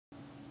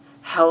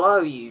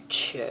Hello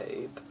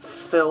YouTube,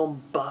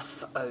 Film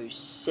Buff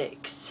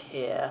 06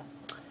 here.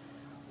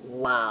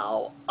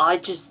 Wow, I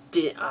just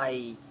did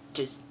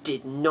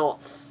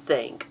not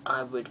think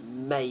I would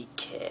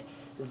make it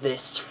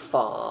this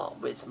far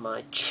with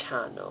my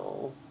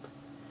channel.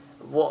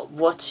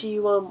 What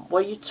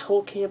are you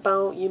talking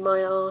about, you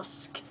might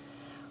ask?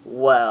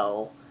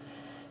 Well,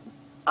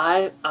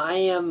 I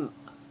am,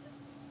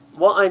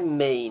 what I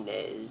mean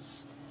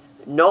is,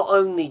 not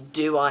only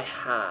do I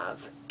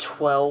have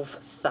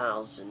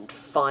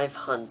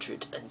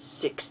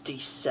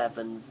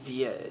 12,567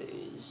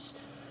 views,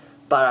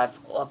 but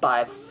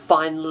I've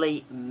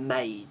finally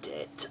made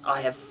it.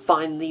 I have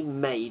finally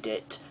made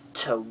it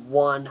to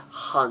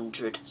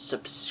 100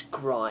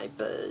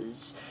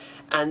 subscribers,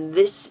 and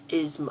this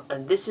is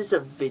a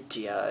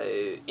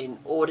video in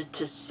order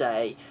to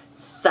say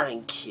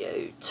thank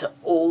you to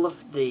all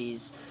of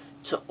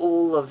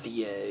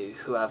you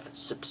who have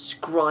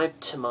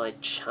subscribed to my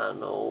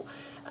channel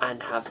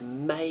and have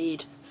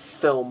made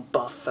Film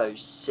Buff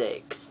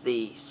 06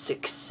 the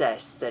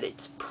success that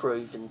it's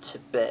proven to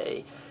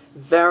be.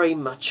 Very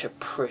much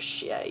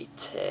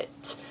appreciate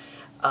it.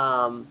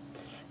 And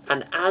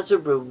as a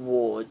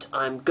reward,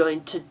 I'm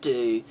going to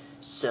do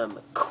some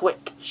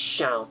quick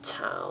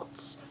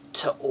shout-outs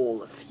to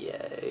all of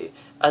you,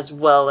 as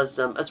well as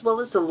a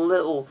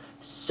little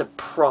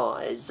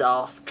surprise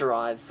after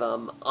I've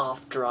done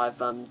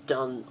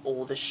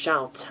all the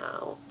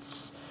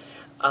shout-outs.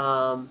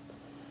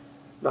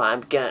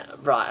 I've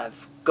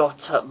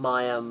got up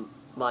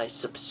my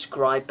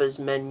subscribers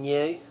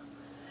menu,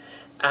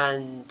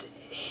 and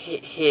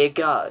here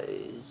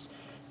goes.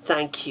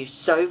 Thank you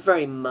so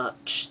very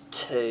much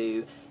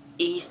to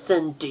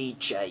Ethan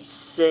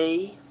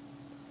DJC,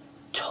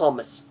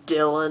 Thomas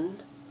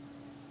Dillon,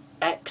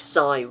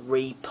 XI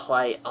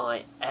Replay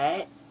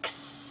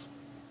IX,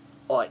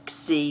 or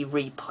XE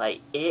Replay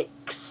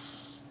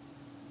X,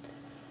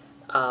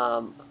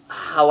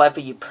 however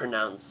you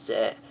pronounce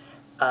it,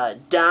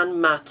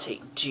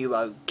 Danmatic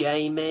Duo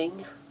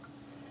Gaming,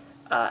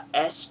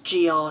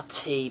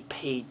 SGRT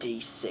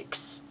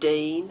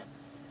PD16,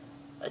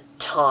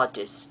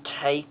 TARDIS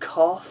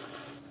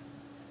Takeoff,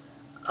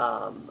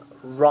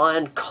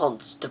 Ryan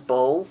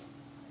Constable,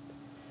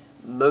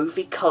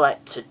 Movie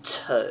Collector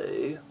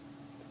 2,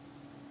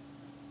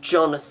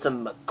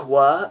 Jonathan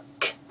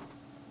McGuirk,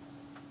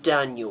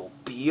 Daniel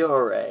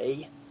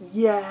Bury,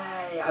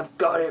 yay, I've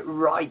got it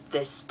right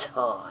this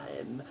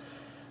time,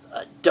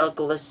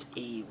 Douglas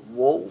E.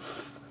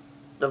 Wolfe,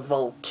 The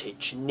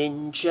Voltage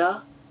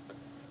Ninja,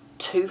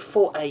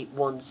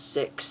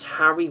 24816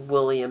 Harry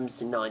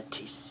Williams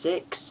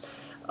 96,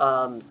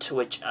 to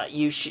which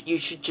you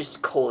should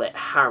just call it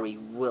Harry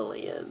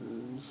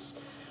Williams.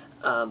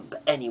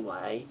 But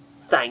anyway,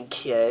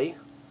 thank you.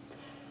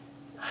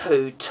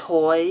 Who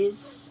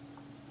Toys,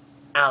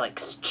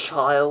 Alex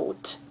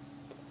Child,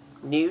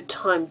 New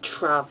Time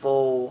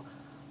Travel,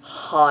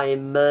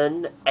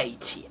 Hyman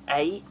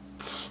 88,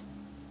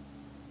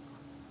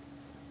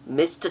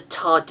 Mr.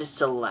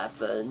 TARDIS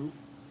 11,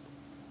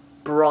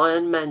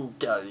 Brian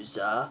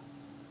Mendoza,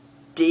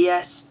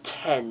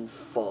 DS10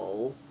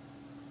 Full,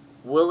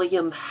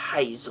 William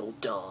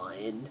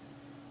Hazeldine,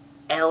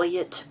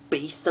 Elliot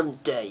Beetham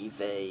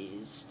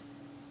Davies,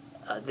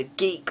 the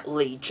Geek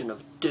Legion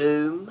of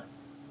Doom,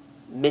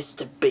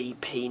 Mr.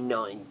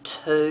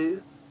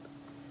 BP92,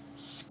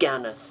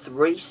 Scanner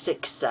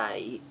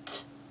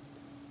 368,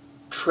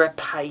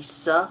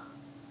 Trepacer,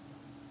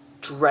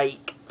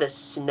 Drake the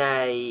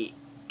Snake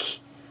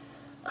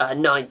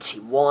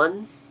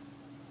 91,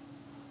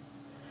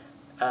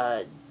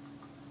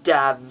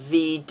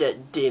 David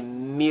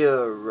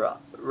Demuro,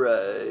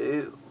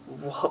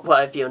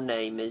 whatever your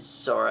name is,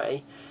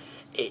 sorry.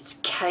 It's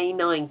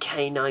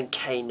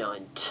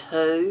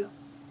K9K9K92,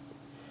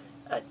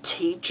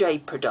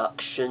 TJ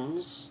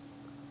Productions,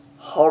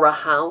 Horror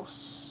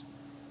House,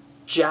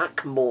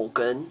 Jack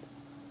Morgan,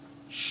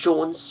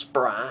 Sean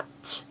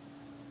Spratt,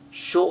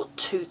 Short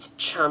Tooth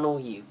Channel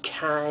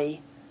UK,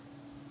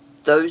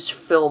 Those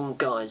Film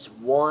Guys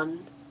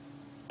 1,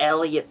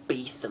 Elliot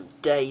Beetham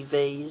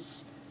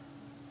Davies,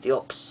 The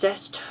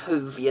Obsessed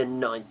Whovian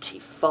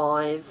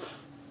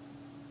 95,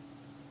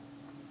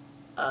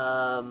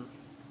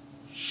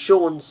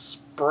 Sean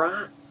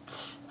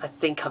Spratt, I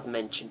think I've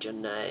mentioned your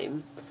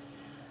name,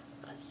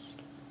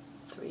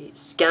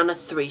 Scanner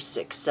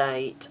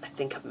 368, I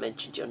think I've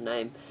mentioned your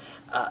name,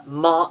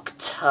 Mark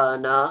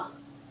Turner,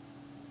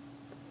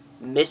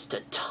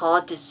 Mr.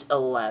 TARDIS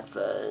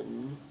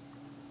 11,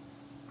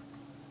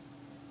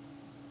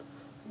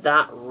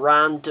 That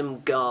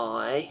Random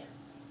Guy,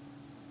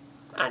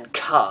 and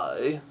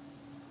co.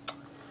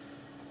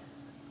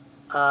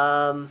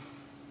 Who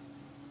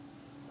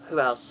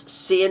else?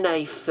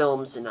 CNA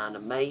Films and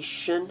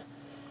Animation,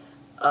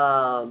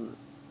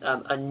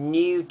 a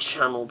new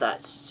channel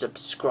that's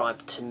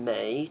subscribed to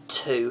me,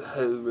 To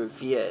Who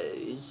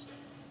Reviews,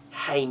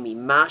 Hamey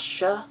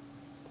Masher,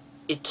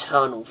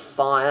 Eternal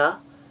Fire,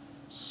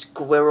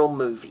 Squirrel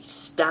Movie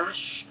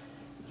Stash,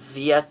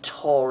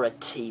 Viatora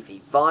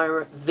TV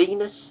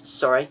Venus,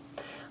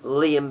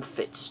 Liam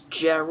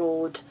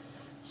Fitzgerald,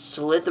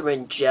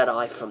 Slytherin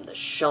Jedi from the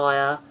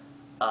Shire,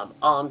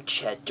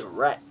 Armchair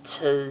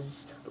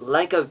Directors,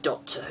 Lego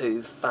Doctor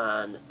Who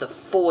fan, The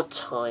Four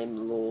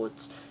Time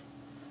Lords,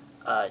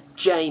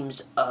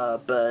 James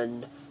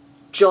Urban,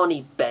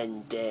 Johnny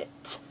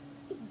Bendit,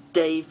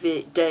 Dave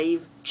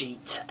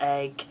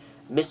G-Egg,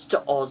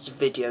 Mr. Oz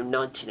Video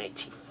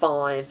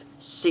 1985,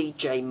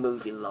 CJ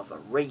Movie Lover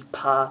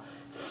Reaper,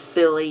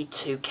 Philly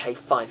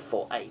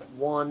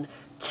 2K5481,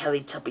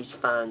 Teletubbies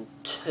Fan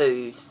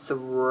 2,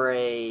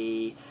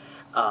 3,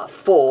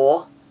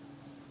 4,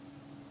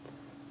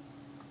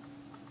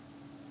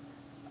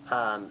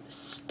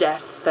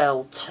 Steph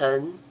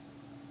Felton,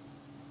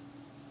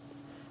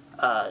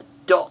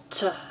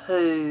 Doctor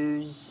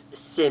Who's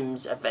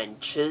Sims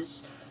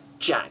Adventures,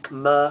 Jack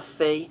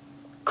Murphy,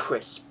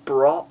 Chris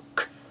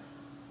Brock,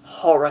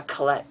 Horror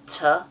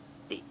Collector,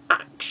 The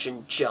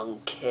Action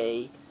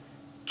Junkie,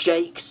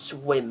 Jake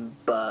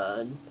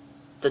Swinburne,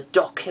 The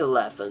Doc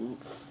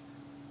 11th,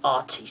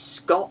 Artie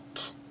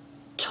Scott,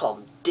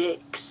 Tom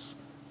Dix,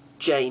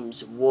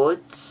 James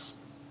Woods,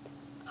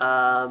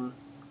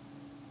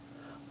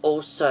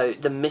 also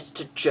the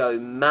Mr. Joe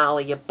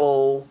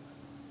Malleable,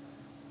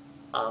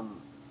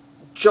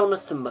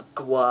 Jonathan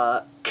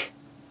McGuirk,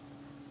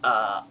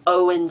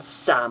 Owen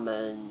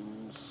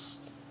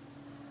Salmons,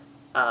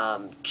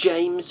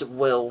 James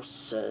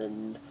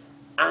Wilson,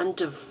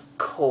 and of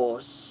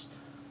course,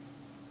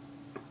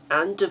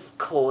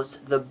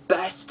 the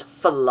best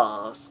for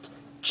last,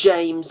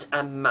 James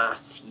and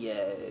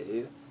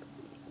Matthew.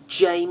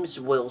 James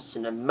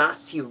Wilson and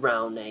Matthew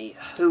Rowney,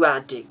 Who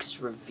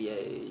Addicts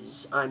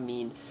Reviews. I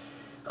mean,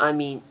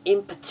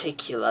 in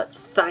particular,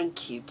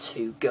 thank you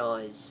two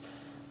guys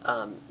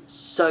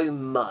so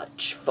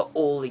much for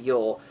all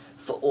your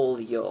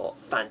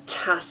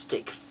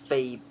fantastic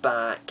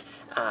feedback,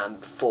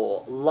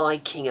 for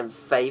liking and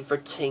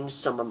favoriting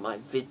some of my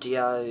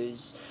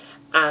videos,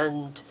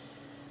 and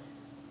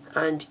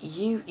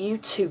you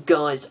two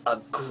guys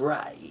are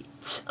great.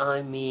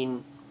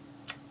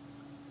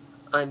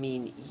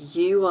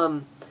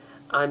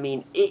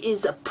 It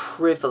is a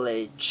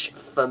privilege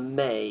for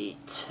me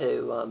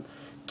to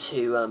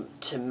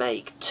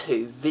make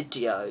two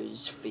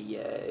videos for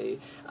you.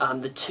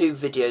 The two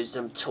videos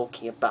I'm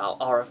talking about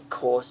are, of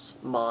course,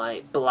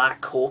 my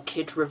Black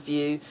Orchid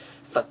review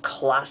for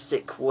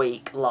Classic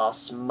Week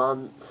last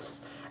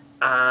month,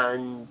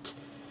 and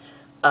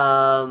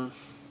and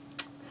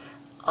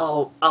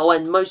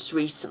most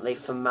recently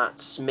for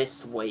Matt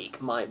Smith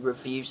Week, my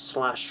review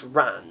 /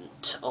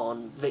 rant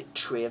on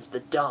Victory of the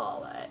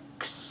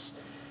Daleks,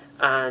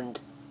 and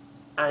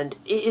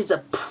it is a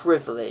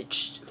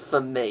privilege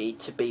for me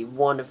to be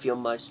one of your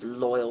most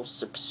loyal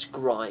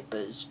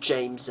subscribers,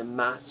 James and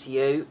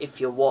Matthew, if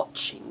you're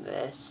watching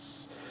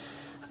this.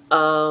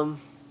 I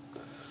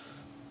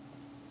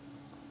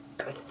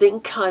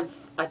think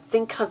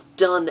I've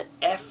done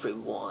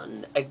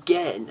everyone.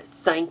 Again,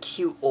 thank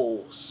you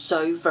all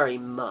so very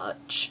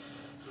much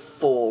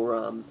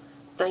for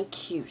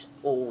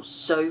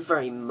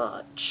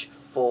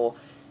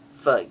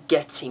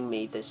getting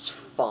me this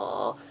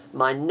far.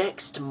 My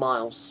next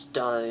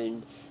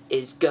milestone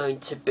is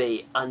going to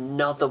be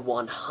another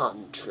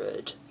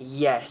 100.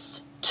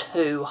 Yes,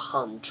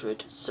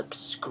 200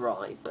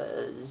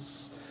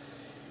 subscribers.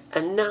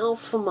 And now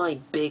for my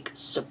big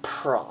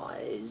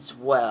surprise.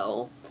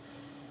 Well,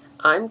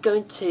 I'm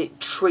going to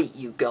treat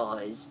you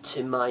guys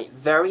to my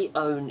very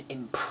own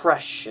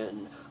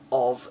impression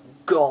of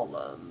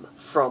Gollum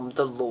from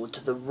the Lord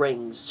of the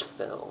Rings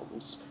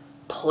films.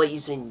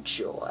 Please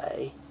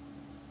enjoy.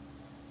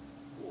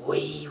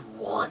 We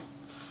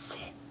wants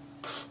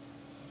it.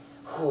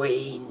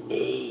 We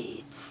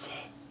needs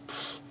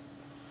it.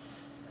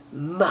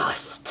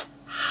 Must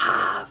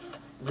have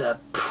the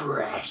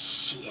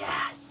precious.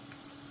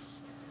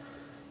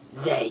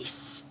 They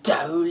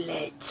stole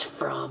it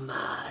from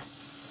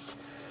us.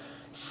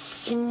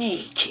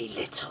 Sneaky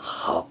little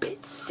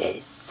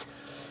hobbitses.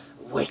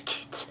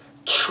 Wicked,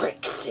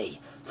 tricksy,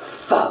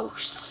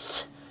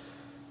 false.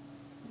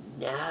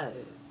 No,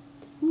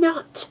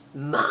 not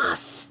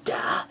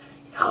master.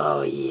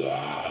 Oh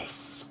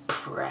yes,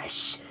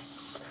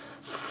 precious,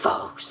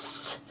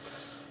 false.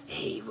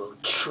 He will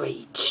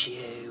treat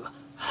you,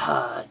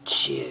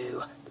 hurt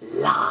you,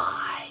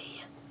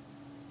 lie.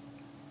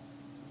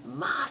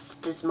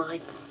 Master's my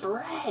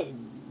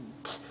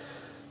friend.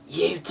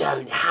 You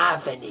don't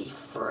have any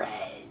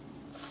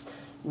friends.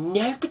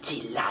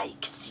 Nobody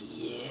likes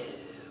you.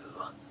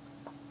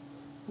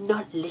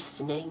 Not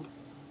listening,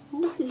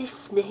 not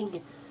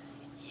listening.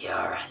 You're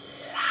a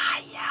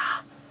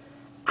liar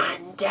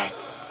and a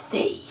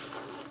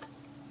thief.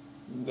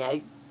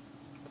 No.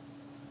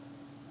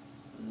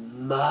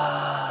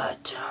 Murderer.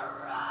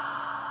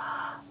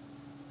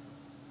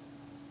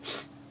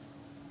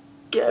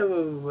 Go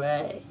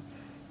away.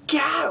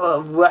 Go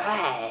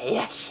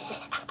away.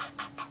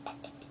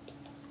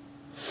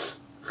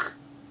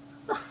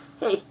 I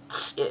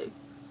hate you.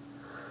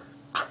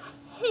 I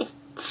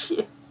hate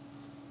you.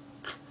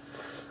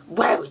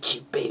 Where would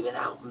you be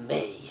without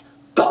me?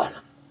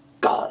 Gollum,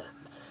 Gollum,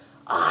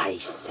 They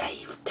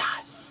saved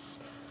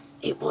us.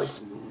 It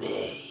was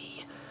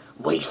me.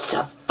 We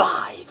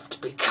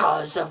survived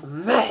because of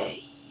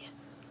me.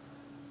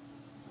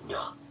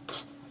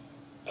 Not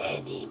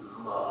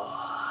anymore.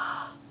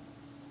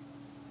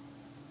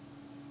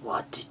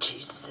 What did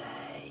you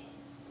say?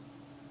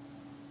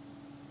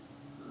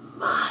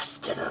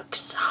 Master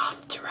looks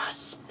after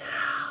us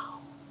now.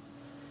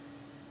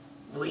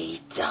 We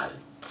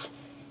don't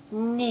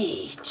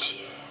need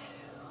you.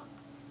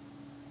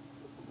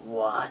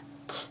 What?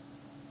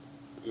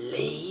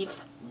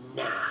 Leave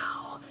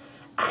now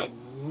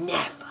and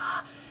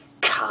never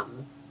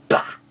come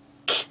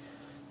back.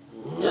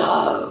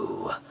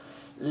 No.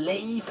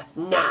 Leave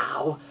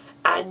now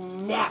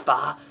and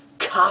never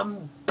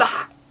come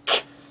back.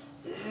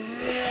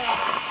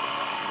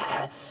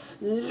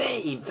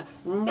 Leave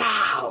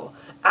now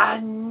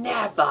and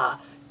never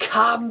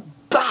come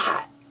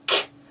back.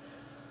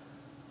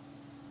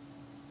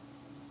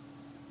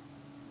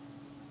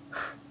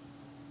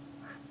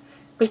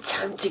 We're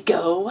time to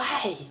go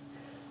away.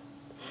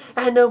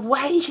 And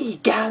away he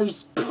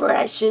goes,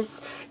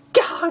 precious.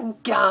 Gone,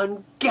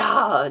 gone,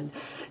 gone.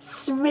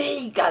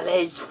 Smeagol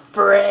is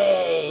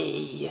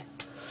free.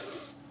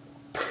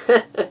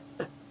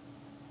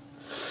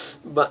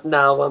 But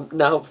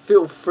now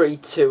feel free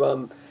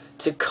to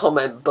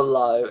comment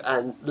below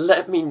and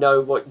let me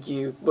know what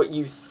you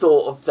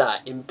thought of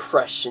that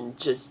impression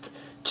just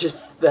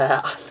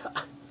there.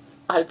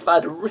 I've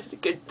had a really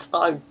good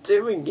time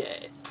doing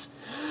it.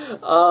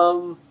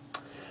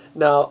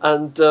 Now,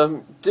 and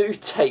do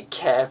take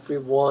care,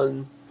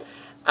 everyone,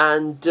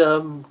 and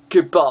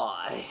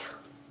goodbye.